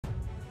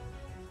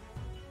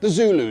The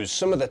Zulus,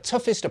 some of the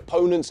toughest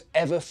opponents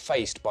ever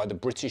faced by the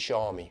British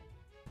Army.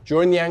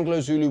 During the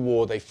Anglo-Zulu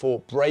War, they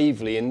fought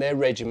bravely in their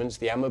regiments,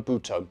 the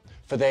Amabuto,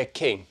 for their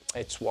king,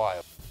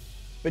 Etshwayo.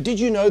 But did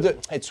you know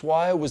that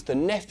Etshwayo was the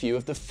nephew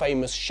of the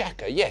famous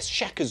Shaka? Yes,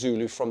 Shaka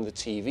Zulu from the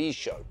TV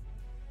show.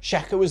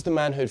 Shaka was the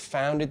man who had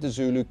founded the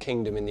Zulu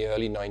kingdom in the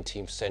early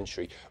 19th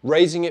century,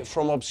 raising it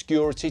from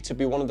obscurity to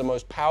be one of the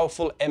most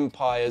powerful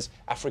empires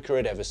Africa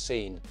had ever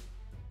seen.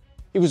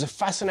 He was a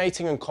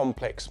fascinating and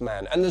complex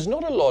man, and there's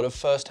not a lot of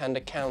first-hand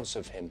accounts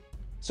of him.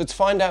 So to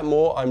find out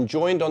more, I'm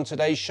joined on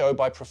today's show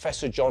by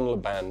Professor John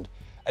Laband,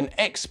 an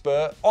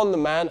expert on the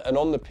man and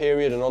on the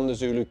period and on the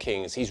Zulu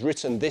kings. He's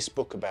written this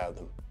book about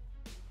them.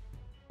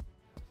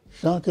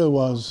 Shaka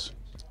was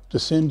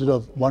descended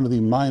of one of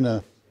the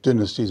minor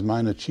dynasties,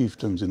 minor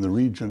chiefdoms in the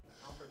region,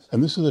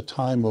 and this is a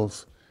time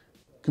of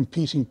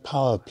competing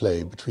power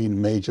play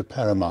between major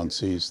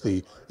paramountcies,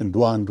 the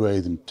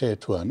Ndwandwe, the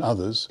Mthethwa and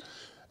others.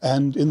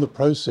 And in the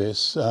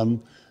process, the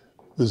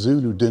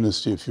Zulu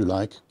dynasty, if you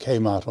like,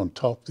 came out on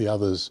top. The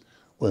others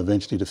were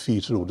eventually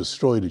defeated or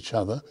destroyed each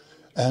other.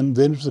 And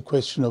then it was a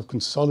question of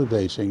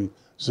consolidating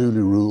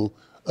Zulu rule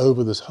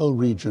over this whole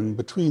region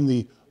between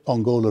the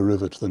Pongola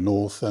River to the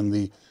north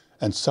and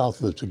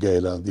south of the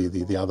Tugela,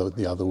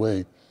 the other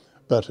way.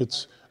 But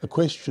it's a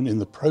question in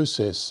the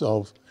process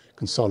of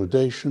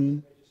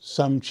consolidation.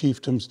 Some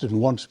chiefdoms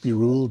didn't want to be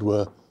ruled,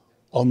 were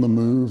on the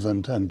move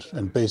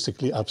and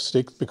basically up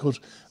sticks, because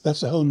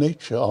that's the whole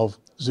nature of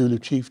Zulu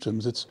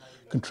chiefdoms. It's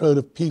control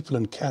of people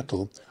and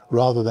cattle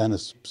rather than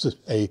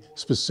a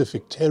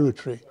specific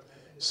territory,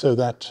 so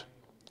that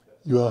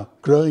you are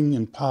growing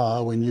in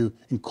power when you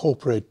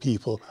incorporate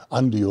people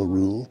under your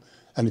rule.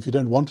 And if you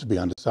don't want to be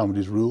under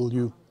somebody's rule,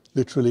 you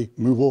literally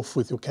move off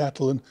with your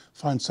cattle and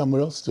find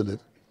somewhere else to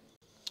live.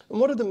 And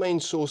what are the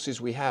main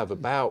sources we have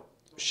about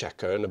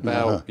Shaka and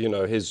about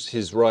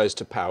his rise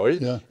to power?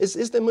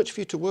 Is there much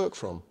for you to work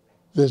from?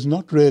 There's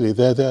not really.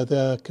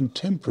 They're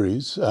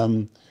contemporaries,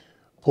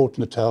 Port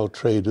Natal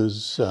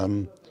traders,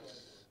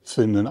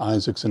 Finn and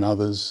Isaacs and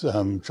others,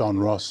 John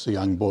Ross, a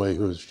young boy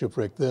who was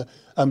shipwrecked there.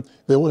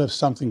 They all have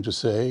something to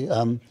say.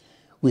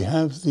 We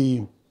have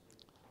the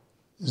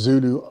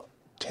Zulu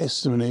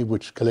testimony,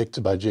 which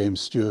collected by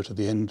James Stewart at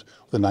the end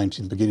of the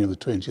 19th, beginning of the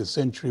 20th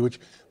century, which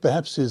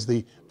perhaps is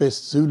the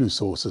best Zulu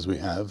sources we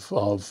have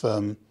of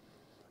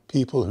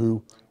people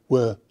who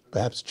were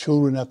perhaps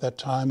children at that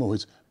time, or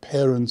his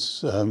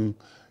parents,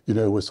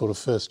 were sort of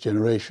first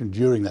generation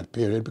during that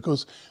period,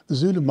 because the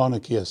Zulu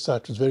monarchy as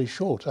such was very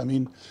short. I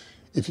mean,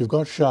 if you've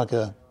got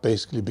Shaka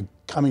basically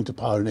coming to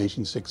power in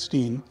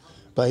 1816,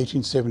 by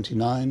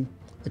 1879,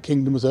 the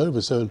kingdom was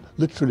over. So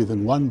literally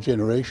within one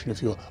generation,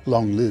 if you're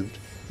long-lived,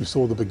 you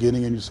saw the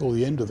beginning and you saw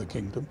the end of the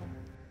kingdom.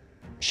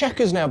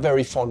 Shaka's now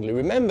very fondly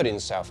remembered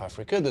in South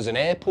Africa. There's an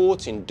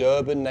airport in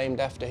Durban named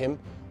after him.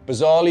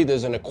 Bizarrely,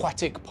 there's an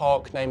aquatic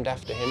park named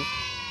after him.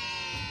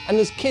 And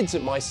there's kids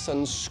at my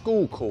son's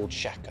school called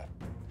Shaka.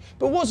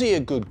 But was he a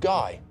good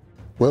guy?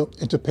 Well,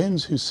 it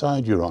depends whose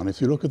side you're on. If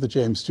you look at the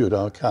James Stewart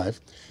archive,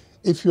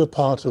 if you're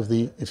part of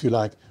the, if you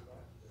like,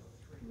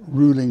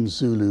 ruling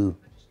Zulu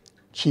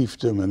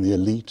chiefdom and the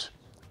elite,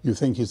 you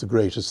think he's the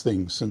greatest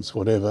thing since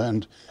whatever,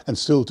 and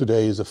still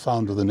today is a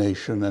founder of the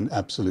nation and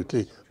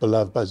absolutely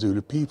beloved by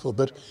Zulu people.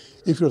 But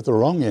if you're at the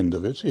wrong end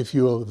of it, if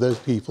you're those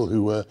people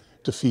who were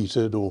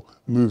defeated or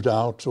moved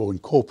out or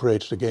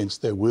incorporated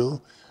against their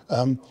will,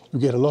 you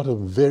get a lot of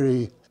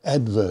very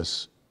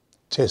adverse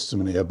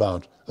testimony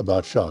about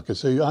Shaka.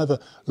 So you either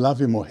love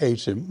him or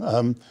hate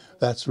him.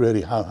 That's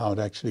really how it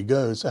actually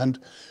goes. And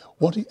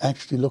what he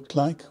actually looked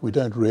like, we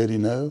don't really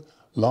know.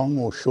 Long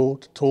or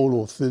short, tall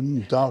or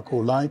thin, dark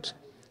or light.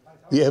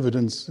 The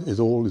evidence is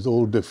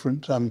all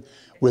different.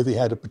 Whether he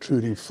had a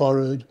protruding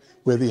forehead,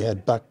 whether he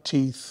had buck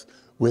teeth,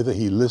 whether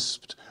he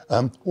lisped,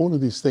 all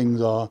of these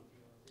things are,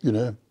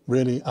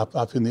 really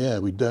up in the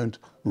air. We don't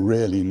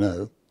really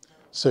know.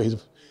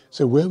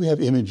 So where we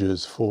have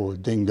images for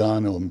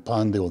Dingane or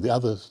Mpande or the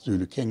other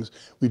Zulu kings,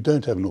 we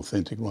don't have an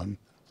authentic one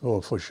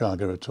for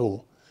Shaka at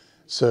all.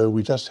 So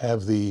we just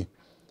have the,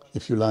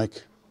 if you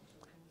like,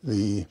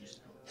 the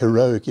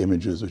heroic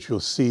images which you'll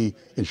see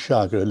in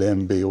Shaka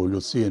Lembe or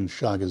you'll see in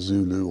Shaka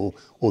Zulu or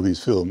all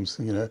these films,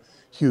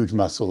 huge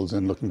muscles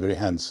and looking very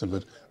handsome,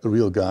 but the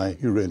real guy,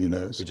 who really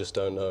knows? We just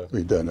don't know.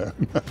 We don't know.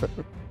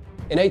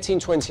 In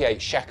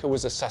 1828, Shaka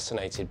was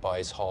assassinated by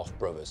his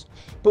half-brothers.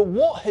 But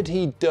what had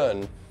he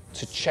done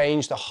to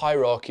change the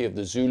hierarchy of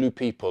the Zulu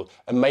people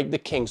and make the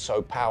king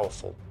so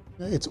powerful?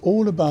 It's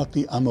all about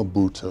the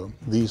Amabuto,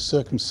 the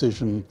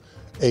circumcision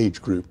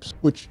age groups,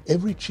 which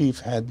every chief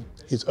had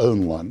his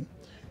own one.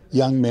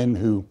 Young men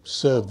who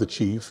served the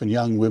chief and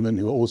young women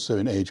who were also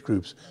in age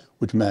groups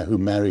who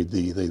married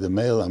the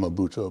male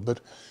Amabuto.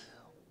 But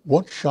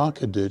what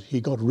Shaka did,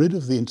 he got rid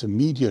of the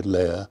intermediate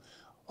layer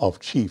of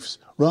chiefs,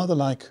 rather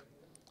like,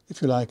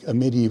 if you like, a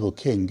medieval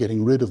king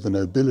getting rid of the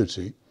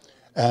nobility,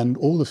 and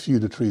all the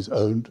feudatories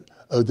owed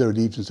their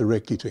allegiance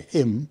directly to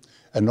him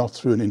and not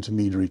through an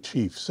intermediary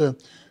chief. So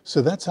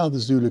that's how the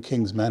Zulu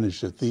kings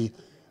managed it. The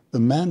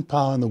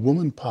manpower and the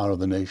woman power of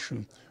the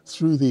nation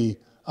through the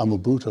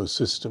Amabuto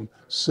system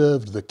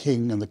served the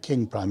king, and the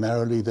king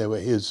primarily, they were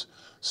his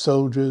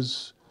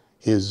soldiers,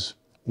 his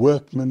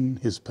workmen,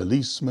 his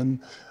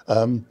policemen.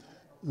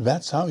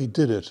 That's how he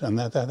did it, and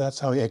that's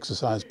how he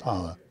exercised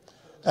power.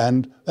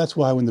 And that's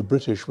why when the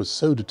British was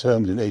so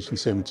determined in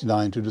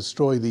 1879 to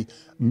destroy the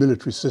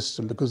military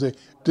system, because they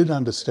did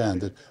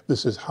understand that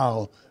this is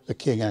how the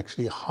king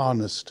actually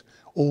harnessed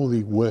all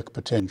the work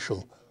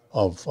potential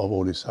of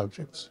all his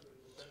subjects.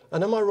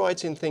 And am I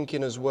right in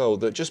thinking as well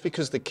that just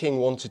because the king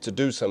wanted to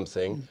do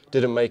something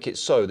didn't make it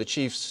so? The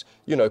chiefs,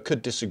 you know,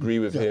 could disagree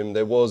with him.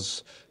 There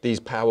was these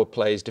power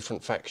plays,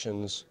 different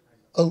factions.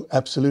 Oh,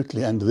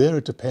 absolutely. And there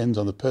it depends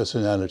on the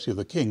personality of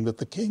the king, that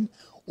the king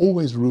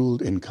always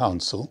ruled in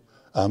council.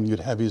 You'd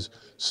have his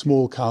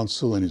small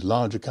council and his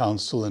larger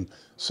council, and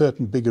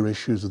certain bigger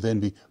issues would then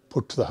be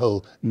put to the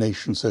whole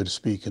nation, so to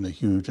speak, in a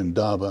huge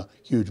indaba,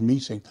 huge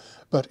meeting.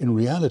 But in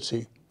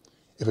reality,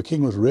 if a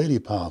king was really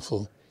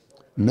powerful,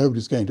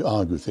 nobody's going to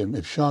argue with him.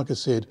 If Shaka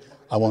said,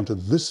 I want it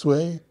this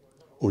way,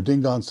 or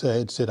Dingaan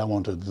said, I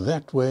want it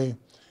that way,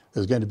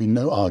 there's going to be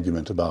no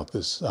argument about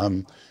this.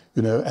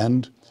 You know,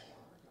 and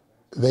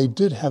they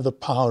did have the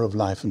power of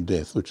life and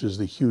death, which is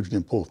the hugely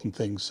important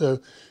thing. So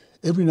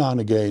every now and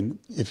again,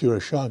 if you're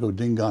a Shaka or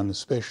Dingaan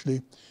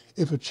especially,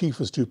 if a chief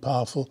was too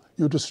powerful,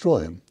 you destroy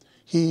him.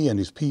 He and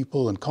his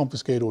people, and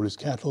confiscate all his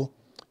cattle,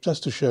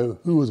 just to show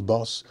who was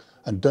boss,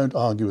 and don't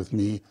argue with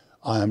me,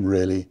 I am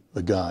really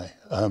the guy.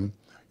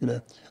 You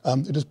know,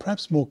 it is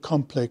perhaps more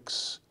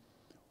complex,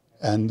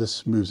 and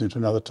this moves into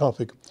another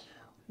topic,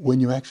 when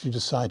you actually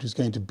decide who's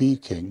going to be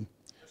king,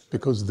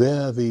 because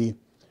there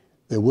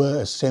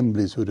were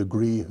assemblies who would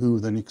agree who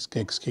the next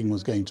king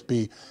was going to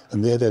be,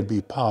 and there'd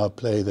be power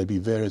play, there'd be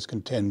various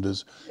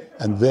contenders,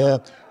 and there,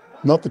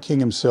 not the king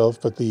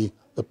himself, but the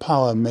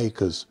power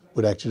makers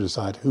would actually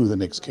decide who the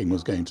next king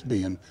was going to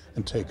be, and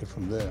take it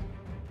from there.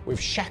 With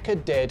Shaka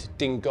dead,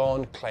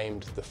 Dingaan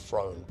claimed the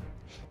throne.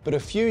 But a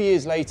few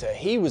years later,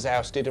 he was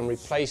ousted and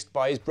replaced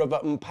by his brother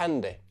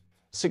Mpande.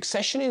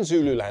 Succession in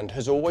Zululand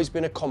has always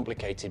been a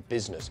complicated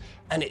business,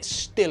 and it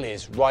still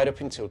is right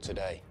up until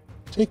today.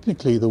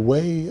 Technically, the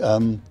way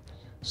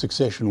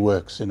succession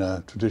works in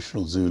a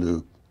traditional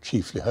Zulu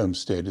chiefly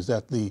homestead is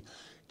that the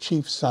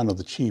chief son of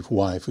the chief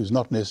wife, who's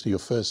not necessarily your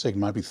first, second,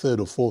 might be third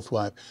or fourth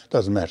wife,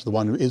 doesn't matter, the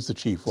one who is the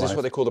chief wife. Is this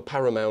what they call the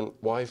paramount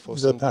wife or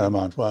the something? The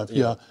paramount wife,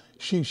 yeah.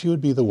 She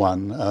would be the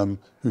one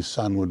whose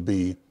son would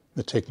be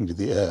technically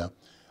the heir.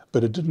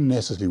 But it didn't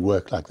necessarily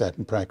work like that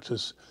in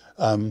practice.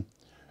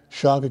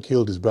 Shaka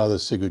killed his brother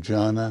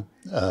Sigurjana.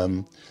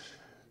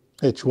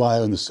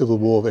 Hetshwayo in the Civil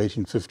War of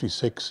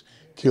 1856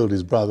 killed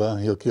his brother.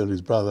 He killed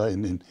his brother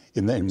in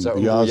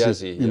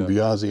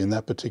Mbuyazi, in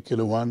that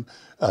particular one.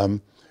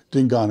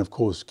 Dingaan, of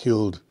course,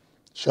 killed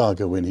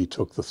Shaka when he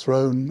took the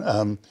throne.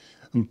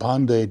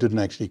 Mpande didn't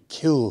actually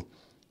kill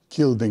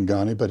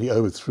Dingaan, but he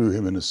overthrew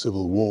him in a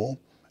civil war.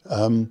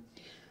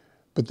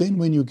 But then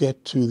when you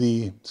get to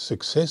the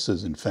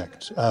successors, in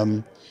fact,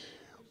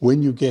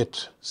 when you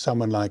get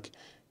someone like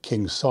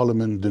King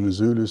Solomon,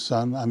 Dinuzulu's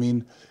son, I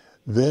mean,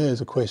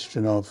 there's a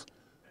question of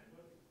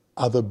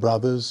other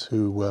brothers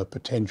who were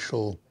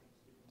potentially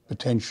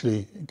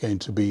going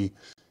to be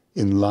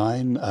in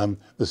line.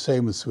 The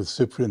same with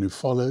Cyprian, who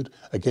followed.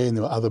 Again,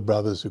 there were other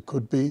brothers who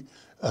could be.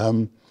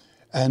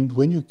 And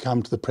when you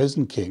come to the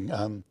present king,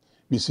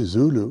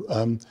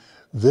 Misuzulu,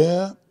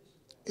 there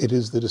it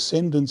is the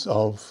descendants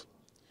of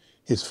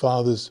his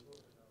father's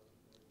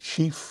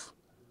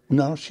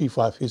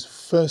wife, his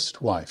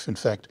first wife, in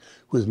fact,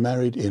 who was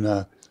married in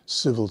a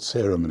civil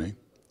ceremony,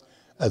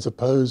 as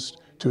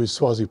opposed to his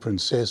Swazi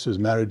princess, who was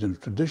married in a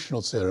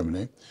traditional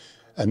ceremony.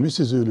 And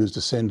Misuzulu is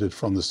descended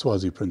from the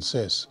Swazi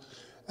princess.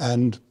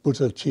 And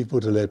Chief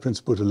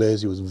Prince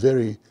Buthelezi was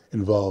very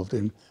involved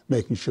in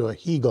making sure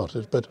he got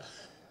it. But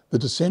the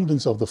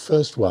descendants of the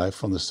first wife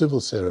from the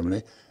civil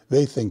ceremony,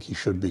 they think he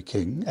should be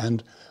king.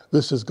 And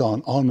this has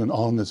gone on and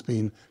on. It's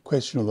been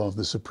question of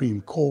the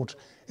Supreme Court.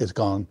 It's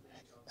gone,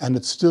 and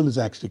it still is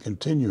actually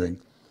continuing.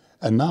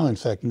 And now, in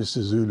fact,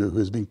 Mr. Zulu, who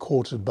has been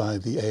courted by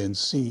the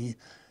ANC,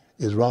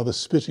 is rather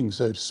spitting,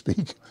 so to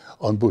speak,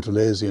 on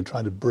Buthelezi and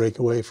trying to break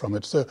away from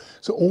it. So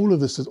all of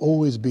this has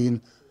always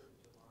been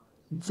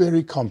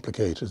very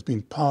complicated. It's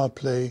been power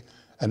play,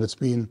 and it's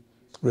been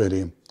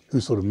really who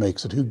sort of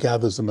makes it, who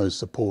gathers the most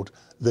support,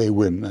 they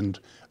win. And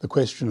the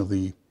question of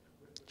the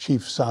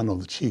chief son or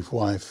the chief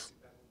wife,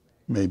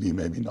 maybe,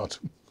 maybe not,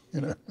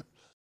 you know.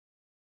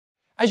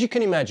 As you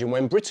can imagine,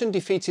 when Britain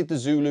defeated the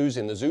Zulus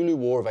in the Zulu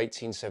War of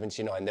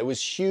 1879, there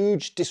was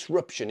huge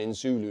disruption in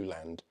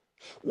Zululand.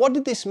 What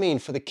did this mean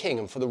for the king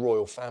and for the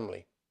royal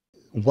family?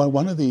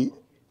 One of the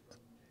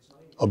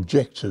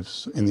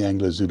objectives in the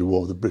Anglo-Zulu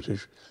War of the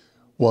British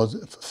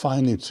was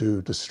finally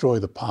to destroy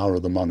the power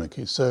of the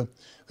monarchy. So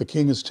the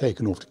king is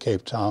taken off to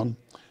Cape Town,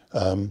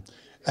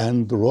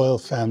 and the royal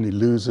family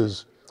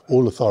loses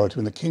all authority.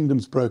 When the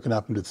kingdom's broken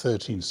up into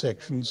 13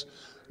 sections,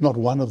 not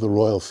one of the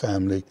royal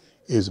family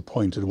is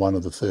appointed one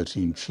of the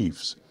 13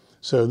 chiefs.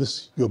 So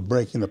you're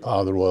breaking the power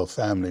of the royal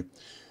family.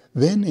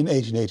 Then in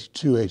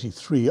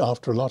 1882-83,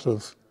 after a lot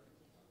of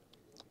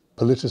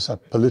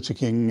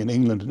politicking in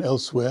England and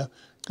elsewhere,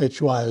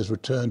 Echwaya has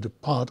returned to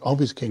part of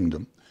his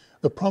kingdom.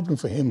 The problem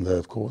for him, though,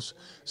 of course,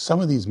 some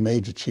of these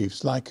major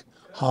chiefs, like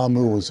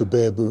Hamu or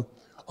Zubebu,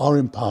 are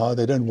in power.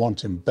 They don't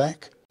want him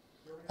back.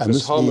 And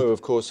because Hamu,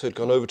 of course, had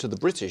gone over to the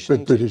British,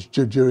 hadn't he? British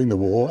during the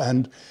war.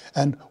 And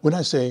when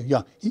I say,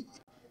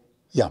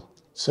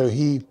 so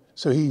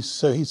he's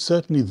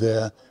certainly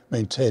there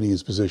maintaining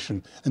his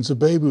position. And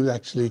Zubebu is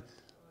actually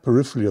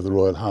periphery of the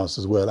royal house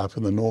as well, up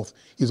in the north.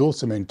 He's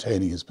also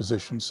maintaining his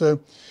position. So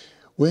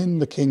when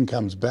the king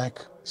comes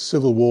back,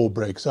 civil war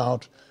breaks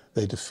out,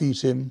 they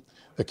defeat him.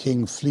 The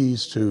king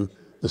flees to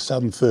the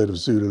southern third of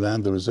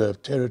Zululand, the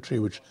reserved territory,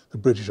 which the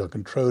British are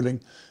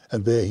controlling,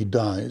 and there he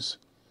dies.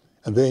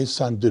 And there his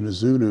son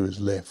Dinuzulu is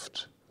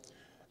left.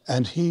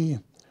 And he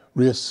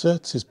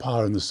reasserts his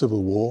power in the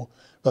civil war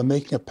by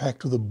making a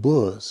pact with the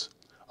Boers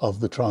of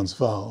the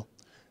Transvaal,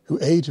 who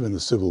aid him in the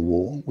civil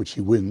war, which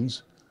he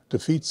wins,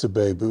 defeats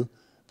Zubebu,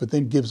 but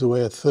then gives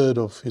away a third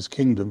of his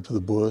kingdom to the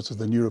Boers of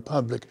the new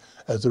republic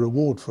as a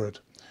reward for it.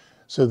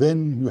 So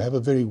then you have a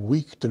very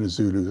weak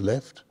Dinuzulu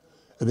left,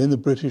 and then the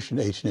British in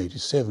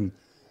 1887,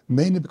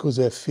 mainly because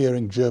they're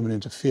fearing German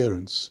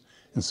interference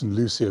in St.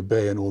 Lucia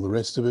Bay and all the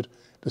rest of it,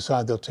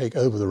 decide they'll take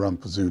over the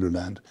rump of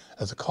Zululand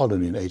as a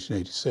colony in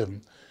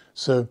 1887.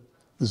 So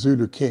the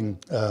Zulu king,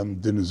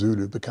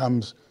 Dinuzulu,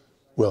 becomes,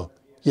 well,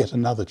 yet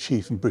another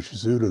chief in British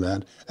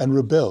Zululand and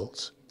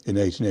rebels in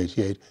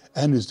 1888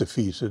 and is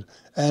defeated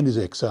and is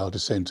exiled to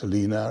St.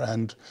 Helena.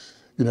 And,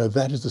 you know,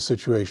 that is the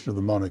situation of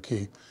the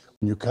monarchy.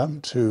 When you come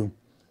to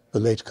the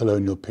late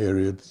colonial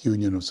period, the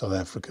Union of South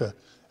Africa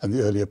and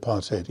the early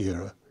apartheid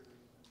era,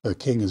 the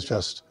king is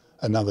just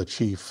another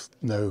chief,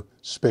 no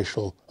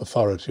special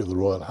authority of the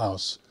royal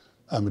house.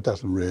 It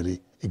doesn't really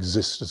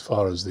exist as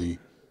far as the,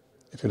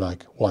 if you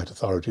like, white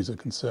authorities are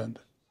concerned.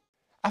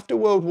 After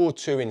World War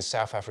II in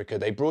South Africa,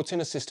 they brought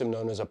in a system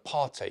known as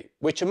apartheid,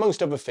 which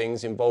amongst other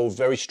things involved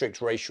very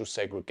strict racial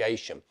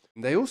segregation.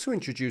 They also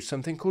introduced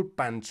something called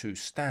Bantu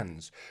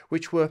stands,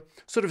 which were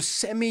sort of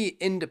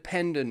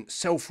semi-independent,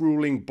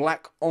 self-ruling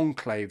black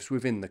enclaves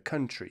within the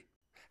country.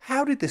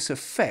 How did this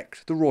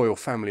affect the royal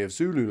family of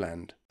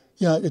Zululand?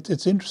 Yeah,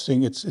 it's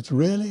interesting. It's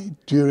really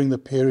during the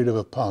period of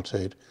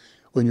apartheid,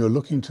 when you're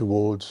looking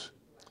towards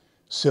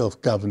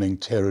self-governing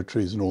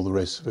territories and all the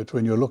rest of it,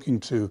 when you're looking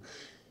to,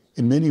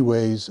 in many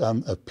ways,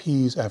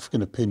 appease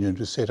African opinion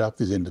to set up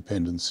these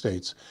independent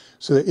states.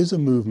 So there is a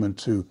movement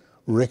to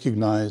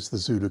recognize the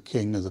Zulu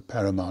king as a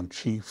paramount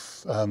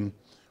chief.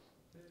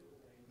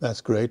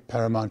 That's great,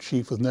 paramount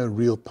chief with no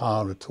real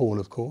power at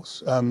all, of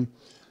course.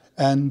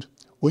 And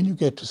when you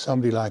get to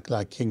somebody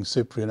like King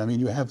Cyprian, I mean,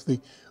 you have the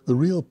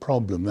real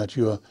problem that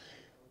you're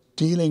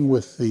dealing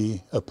with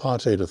the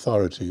apartheid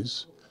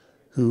authorities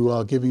who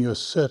are giving you a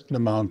certain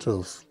amount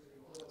of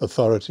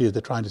authority.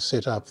 They're trying to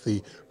set up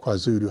the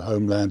KwaZulu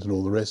homeland and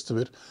all the rest of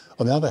it.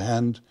 On the other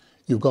hand,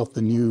 you've got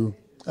the new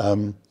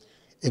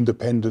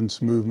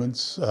independence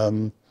movements,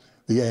 the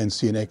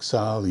ANC in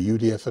exile, the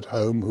UDF at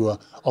home, who are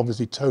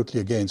obviously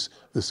totally against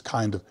this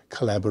kind of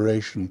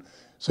collaboration.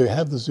 So you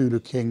have the Zulu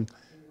king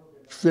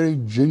very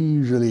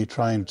gingerly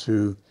trying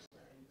to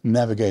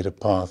navigate a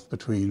path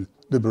between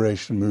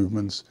liberation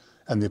movements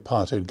and the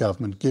apartheid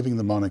government, giving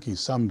the monarchy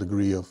some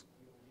degree of,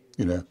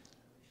 you know,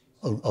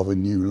 of a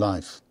new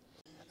life.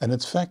 And in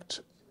fact,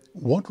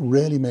 what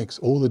really makes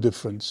all the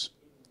difference,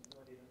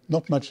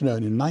 not much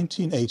known, in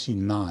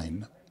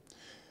 1989,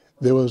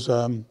 there was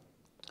a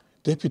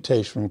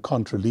deputation from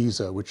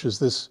Contralisa, which is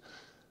this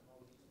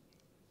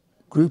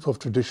group of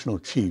traditional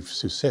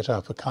chiefs who set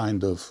up a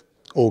kind of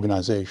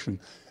organization,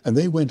 and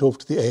they went off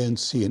to the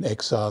ANC in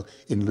exile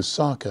in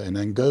Lusaka in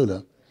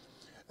Angola,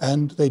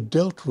 and they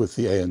dealt with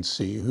the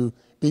ANC, who,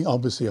 being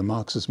obviously a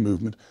Marxist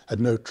movement,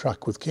 had no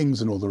truck with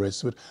kings and all the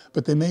rest of it,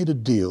 but they made a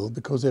deal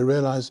because they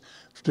realized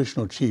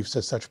traditional chiefs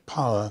had such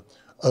power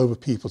over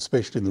people,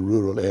 especially in the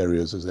rural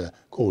areas, as they're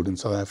called in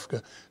South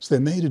Africa. So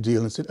they made a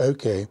deal and said,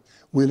 okay,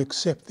 we'll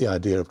accept the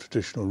idea of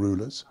traditional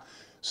rulers.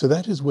 So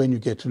that is when you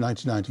get to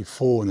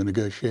 1994 and the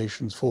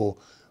negotiations for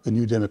the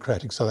new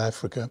democratic South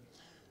Africa.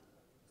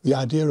 The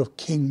idea of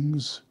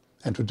kings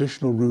and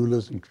traditional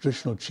rulers and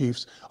traditional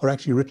chiefs are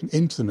actually written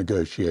into the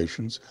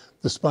negotiations,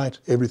 despite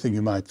everything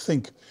you might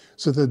think.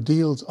 So the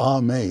deals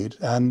are made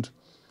and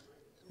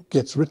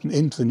gets written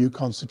into the new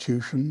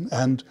constitution.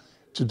 And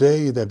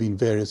today there have been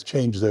various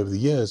changes over the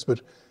years,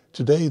 but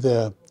today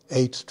there are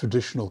 8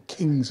 traditional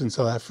kings in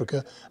South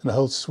Africa and a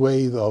whole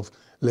swathe of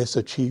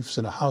lesser chiefs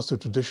and a house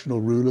of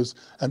traditional rulers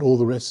and all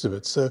the rest of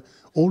it. So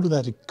all of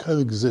that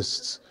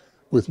coexists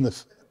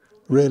with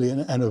really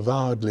an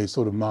avowedly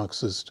sort of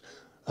Marxist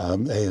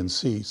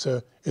ANC.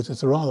 So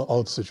it's a rather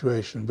odd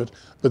situation, but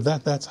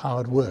that's how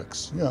it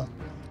works. Yeah.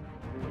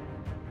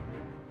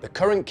 The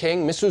current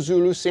king,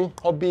 Misuzulu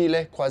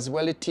Sinqobile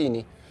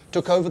Zwelithini,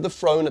 took over the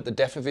throne at the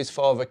death of his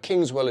father,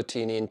 King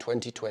Zwelithini, in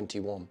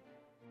 2021.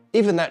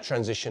 Even that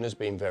transition has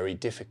been very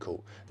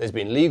difficult. There's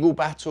been legal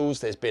battles,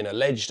 there's been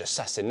alleged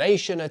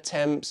assassination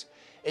attempts.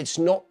 It's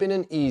not been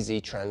an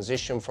easy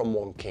transition from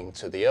one king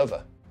to the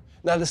other.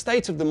 Now, the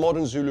state of the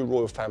modern Zulu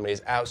royal family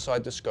is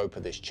outside the scope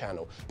of this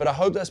channel, but I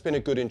hope that's been a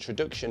good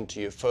introduction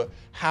to you for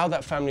how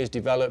that family has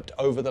developed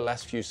over the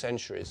last few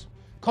centuries.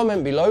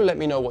 Comment below, let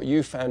me know what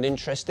you found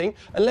interesting,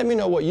 and let me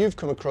know what you've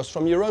come across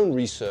from your own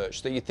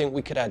research that you think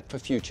we could add for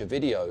future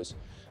videos.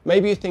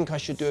 Maybe you think I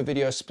should do a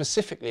video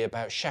specifically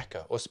about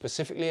Shaka or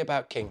specifically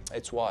about King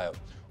Etswayo.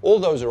 All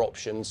those are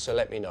options, so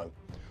let me know.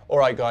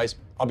 Alright guys,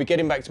 I'll be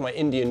getting back to my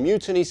Indian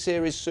Mutiny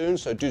series soon,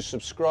 so do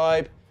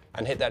subscribe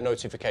and hit that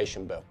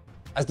notification bell.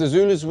 As the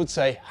Zulus would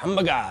say,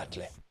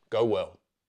 Hambagatle, go well.